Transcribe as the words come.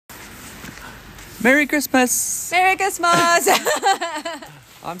Merry Christmas! Merry Christmas!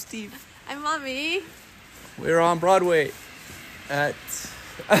 I'm Steve. I'm Mommy. We're on Broadway at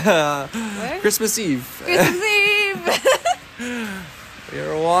Christmas Eve. Christmas Eve! We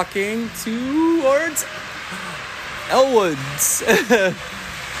are walking towards Elwoods.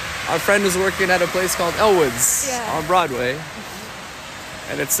 Our friend is working at a place called Elwoods on Broadway.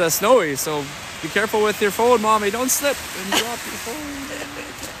 And it's snowy, so be careful with your phone, Mommy. Don't slip and drop your phone.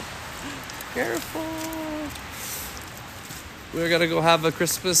 Careful. We're gonna go have a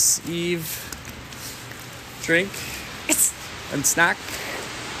Christmas Eve drink and snack.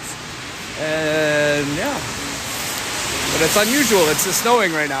 And yeah. But it's unusual. It's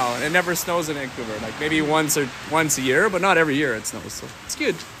snowing right now. And it never snows in Vancouver. Like maybe once a year, but not every year it snows. So it's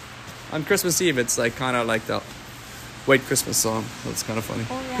good. On Christmas Eve, it's like kind of like the White Christmas song. That's kind of funny.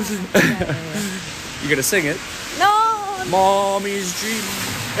 Oh, yeah. You gonna sing it? No! Mommy's dream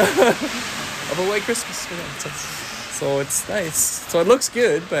of a white Christmas. So it's nice. So it looks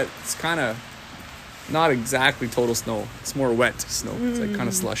good, but it's kind of not exactly total snow. It's more wet snow. It's like kind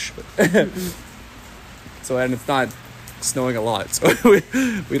of slush. But so, and it's not snowing a lot. So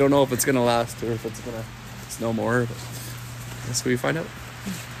we don't know if it's gonna last or if it's gonna snow more. But I guess we find out.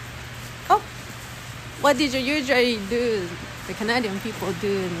 Oh, what did you usually do? The Canadian people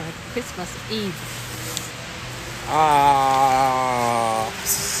do on like Christmas Eve. I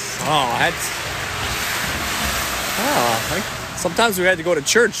think sometimes we had to go to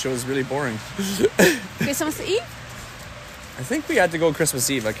church. It was really boring. Christmas Eve? I think we had to go Christmas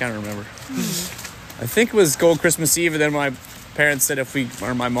Eve. I can't remember. I think it was go Christmas Eve, and then my parents said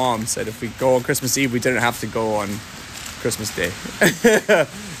my mom said if we go on Christmas Eve, we didn't have to go on Christmas Day.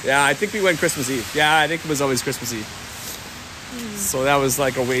 Yeah, I think we went Christmas Eve. Yeah, I think it was always Christmas Eve. So that was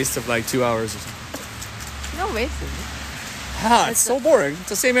like a waste of like 2 hours or something. No waste. It's so boring. It's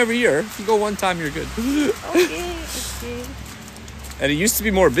the same every year. If you go one time, you're good. Okay. And it used to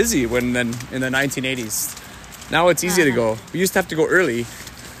be more busy in the 1980s. Now it's easy to go. We used to have to go early.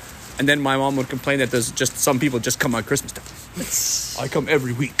 And then my mom would complain that there's just some people just come on Christmas time. I come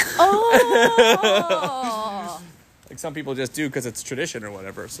every week. Oh! Like some people just do because it's tradition or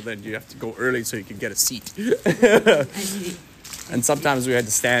whatever. So then you have to go early so you can get a seat. I see. And sometimes we had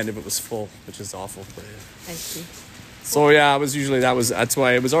to stand if it was full, which is awful. But I see. so yeah, that's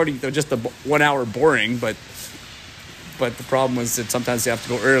why it was already just a 1 hour boring. But the problem was that sometimes you have to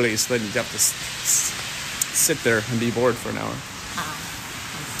go early, so then you have to sit there and be bored for an hour.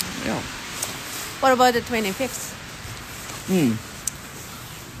 Yeah. What about the 25th?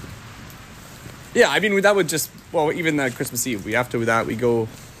 Yeah, I mean that would even Christmas Eve. After that we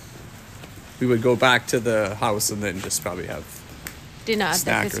would go back to the house and then just probably have Dinner at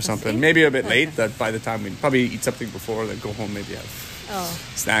snack the or Christmas something. Eve? Maybe a bit late. That by the time we'd probably eat something before, then go home, maybe have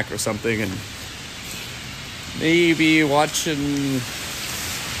snack or something, and maybe watching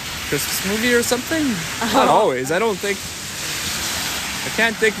Christmas movie or something. Not always. I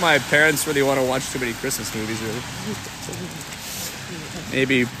can't think my parents really want to watch too many Christmas movies, really.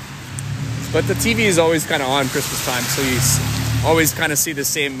 Maybe. But the TV is always kind of on Christmas time, so you always kind of see the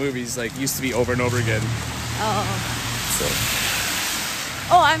same movies, like used to be over and over again. So.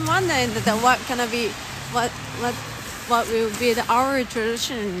 I'm wondering what will be our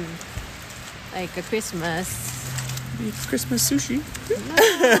tradition, like a Christmas. It's Christmas sushi. No,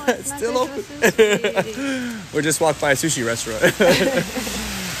 it's not still Christmas sushi. Or just walk by a sushi restaurant.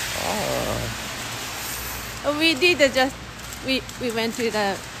 We did we went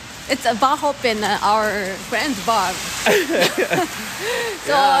to it's a bar hop in our friend's bar.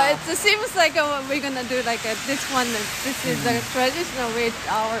 So it seems like we're gonna do like this one. This is the traditional with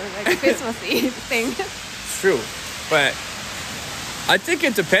our Christmas Eve thing. It's true, but I think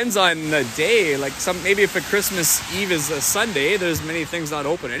it depends on the day. Like maybe if a Christmas Eve is a Sunday, there's many things not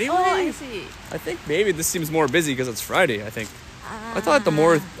open anyway. Oh, I see. I think maybe this seems more busy because it's Friday. I think. I thought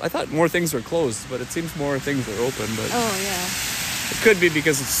more things were closed, but it seems more things are open. But it could be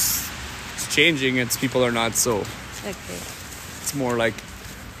because it's changing. People are not so. Okay. It's more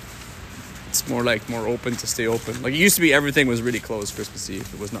like more open to stay open. Like it used to be, everything was really closed Christmas Eve.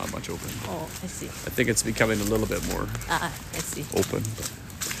 There was not much open. Oh, I see. I think it's becoming a little bit more I see. open, but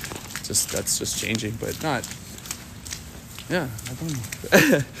that's just changing, but not. Yeah, I don't know.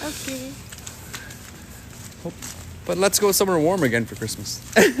 Okay. But let's go somewhere warm again for Christmas.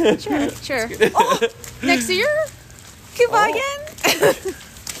 Sure. Oh, next year? Cuba again?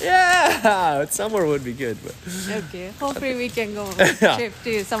 Yeah, somewhere would be good. But Okay. Hopefully we can go trip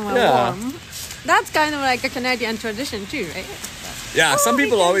to somewhere warm. That's kind of like a Canadian tradition too, right? Yeah, some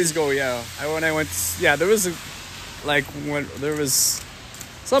people always go. Yeah, when I went, there was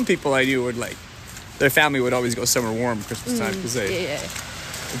some people I knew would like their family would always go somewhere warm Christmas time because Yeah.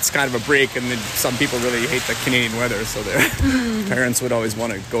 it's kind of a break, and then some people really hate the Canadian weather, so their parents would always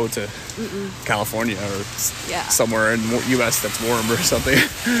want to go to California or Yeah. somewhere in U.S. that's warm or something.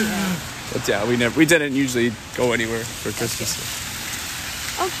 But yeah, we didn't usually go anywhere for Christmas.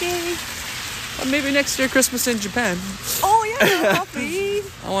 Okay. Well, maybe next year Christmas in Japan. Oh yeah, coffee.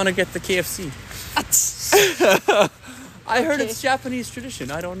 I want to get the KFC. I heard it's Japanese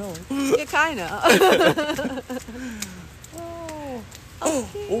tradition. I don't know. Yeah, kinda.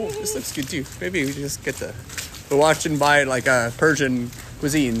 Oh, this looks good too. Maybe we just get the watch and buy like a Persian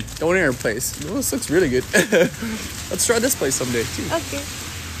cuisine doner place. Oh, this looks really good. Let's try this place someday too. Okay.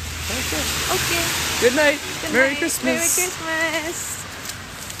 Okay. Good night. Good Merry night. Christmas. Merry Christmas.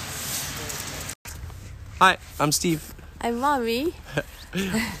 Hi, I'm Steve. I'm Mommy.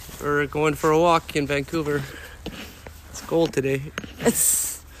 We're going for a walk in Vancouver. It's cold today.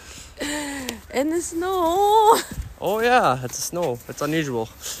 It's in the snow. Oh yeah, it's a snow. It's unusual.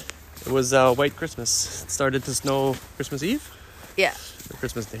 It was White Christmas. It started to snow Christmas Eve Yeah, or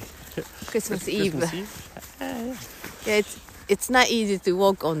Christmas Day. Christmas Eve. Christmas Eve. Yeah, it's not easy to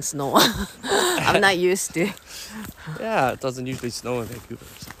walk on snow. I'm not used to. Yeah, it doesn't usually snow in Vancouver,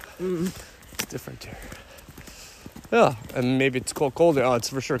 so it's different here. Yeah, and maybe it's colder. Oh, it's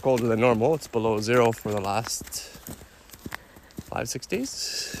for sure colder than normal. It's below 0 for the last 5-6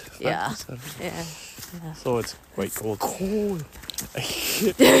 days. Yeah. 5 days, I don't know. Yeah. So it's quite cold. Cold.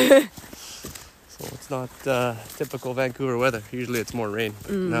 So it's not typical Vancouver weather. Usually it's more rain,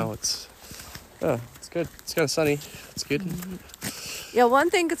 but now it's good. It's kind of sunny. It's good. Yeah, one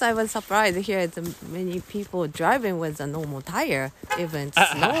thing is I was surprised here is many people driving with a normal tire, even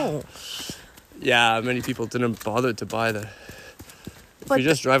snow. Yeah, many people didn't bother to buy the. If But you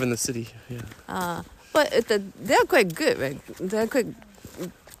just drive in the city, yeah. But they're quite good, right? They're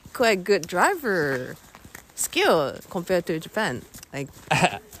quite good driver skill compared to Japan. Like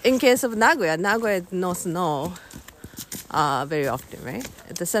in case of Nagoya is no snow very often, right?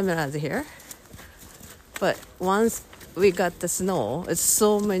 It's similar as here. But once we got the snow, it's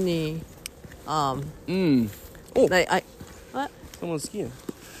so many. Oh, Like what? someone's skiing.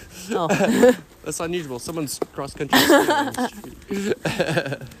 Oh, That's unusual. Someone's cross country skiing on the street.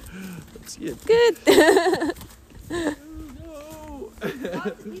 Let's see it. good.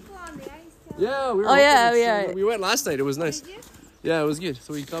 Yeah, we were. Oh, yeah, hoping yeah. We went last night. It was nice. Yeah, it was good.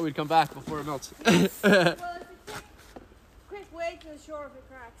 So we thought we'd come back before it melts. Well, it's a quick way to the shore if it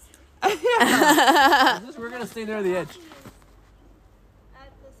cracks. We're gonna stay near the edge.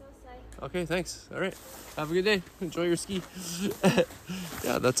 At the south side. Okay, thanks. All right. Have a good day. Enjoy your ski.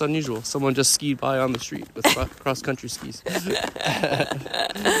 Yeah, that's unusual. Someone just skied by on the street with cross-country skis.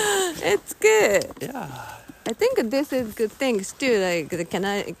 It's good. Yeah. I think this is good things too. Like the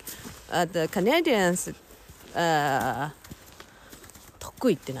Canadians, 得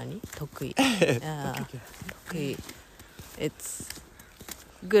意って何？得意。得意。It's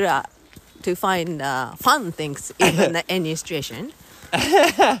good to find fun things in any situation.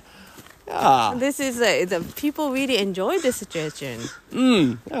 Yeah. This is the people really enjoy this situation.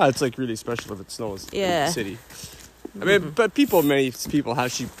 Yeah, it's like really special if it snows in Yeah. the city. I mean, but many people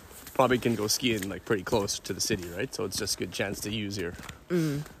actually probably can go skiing like pretty close to the city, right? So it's just a good chance to use your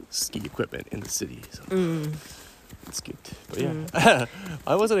ski equipment in the city. So it's good. But yeah,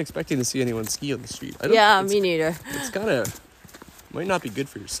 I wasn't expecting to see anyone ski on the street. Yeah, me neither. It's kind of might not be good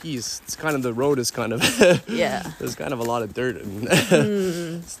for your skis. It's kind of the road is kind of Yeah. there's kind of a lot of dirt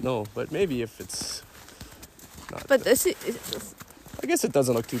and snow. But maybe if it's not, But it's I guess it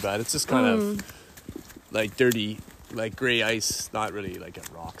doesn't look too bad. It's just kind of like dirty, like gray ice, not really like at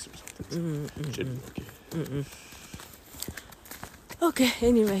rocks or something. So it should be okay. okay.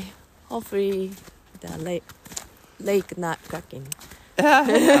 Anyway, hopefully the lake not cracking.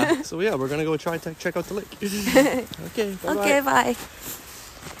 Yeah. So yeah, we're gonna go try to check out the lake. Okay. Bye-bye. Okay, bye.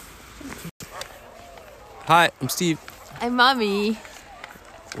 Hi, I'm Steve. I'm Mommy.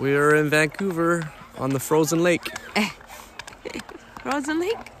 We're in Vancouver on the frozen lake. Frozen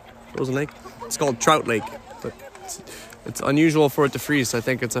Lake? Frozen lake. It's called Trout Lake, but it's unusual for it to freeze. I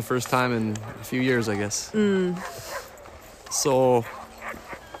think it's the first time in a few years, I guess. So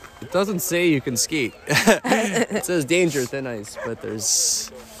it doesn't say you can skate. It says danger, thin ice, but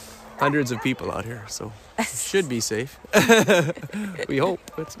there's hundreds of people out here, so it should be safe. We hope.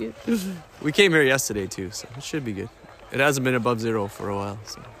 That's good. We came here yesterday too, so it should be good. It hasn't been above 0 for a while,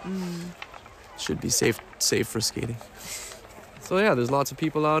 so it should be safe for skating. So yeah, there's lots of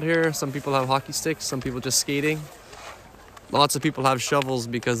people out here. Some people have hockey sticks, some people just skating. Lots of people have shovels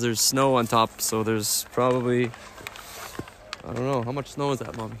because there's snow on top, so there's probably, I don't know, how much snow is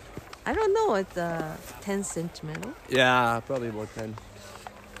that, Mommy? I I don't know. It's 10 centimeter. Yeah, probably about 10.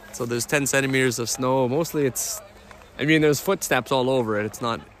 So there's 10 centimeters of snow. Mostly there's footsteps all over it. It's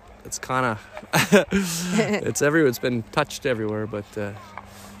kind of, it's everywhere. It's been touched everywhere, but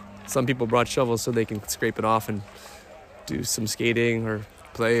some people brought shovels so they can scrape it off and do some skating or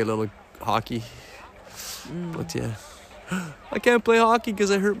play a little hockey. But yeah, I can't play hockey because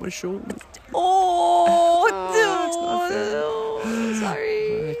I hurt my shoulder. Oh, it's not fair. no.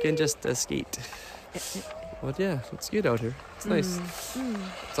 Sorry. I can just skate. But yeah, it's good out here. It's nice.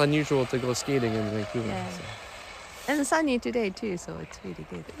 It's unusual to go skating in Vancouver. Yeah. So. And sunny today too, so it's really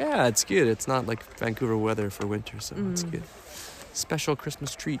good. Yeah, it's good. It's not like Vancouver weather for winter, so it's good. Special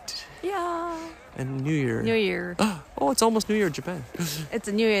Christmas treat. Yeah. And New Year. New Year. Oh, it's almost New Year in Japan. It's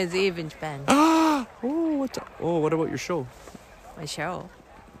a New Year's Eve in Japan. What about your show? My show.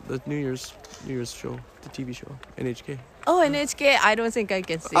 The New Year's show, the TV show, NHK. Oh, NHK. I don't think I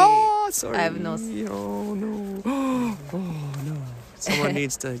can see. Oh, sorry. I have no. Oh no. Oh no. Someone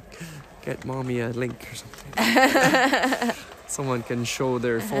needs to get mommy a link or something. Someone can show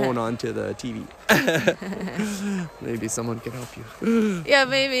their phone onto the TV. Maybe someone can help you. Yeah,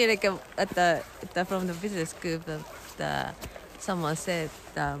 maybe like from the business school, someone said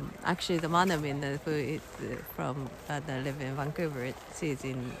actually the Manamin who is from live in Vancouver, she's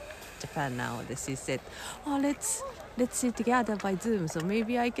in Japan now. She said, "Oh, let's sit together by Zoom, so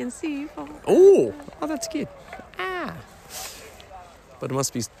maybe I can see." Oh, that's good. But it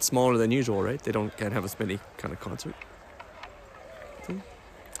must be smaller than usual, right? They can't have as many kind of concert.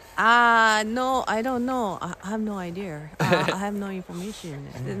 No, I don't know. I have no idea. I have no information.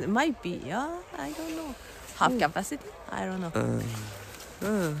 It might be, yeah. I don't know. Half capacity? I don't know.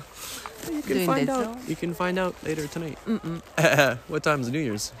 You can Doing find this, out. so? You can find out later tonight. What time is New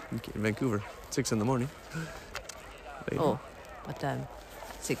Year's in Vancouver? 6 in the morning. Later. Oh, what time?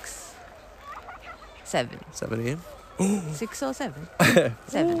 6, 7. 7 a.m. 6 or 7? Oh,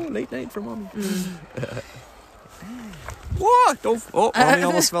 7. late night for mommy. What? Mommy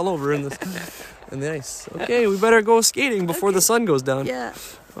almost fell over in the ice. Okay, we better go skating before the sun goes down. Yeah.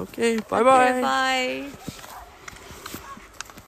 Okay, Okay, bye.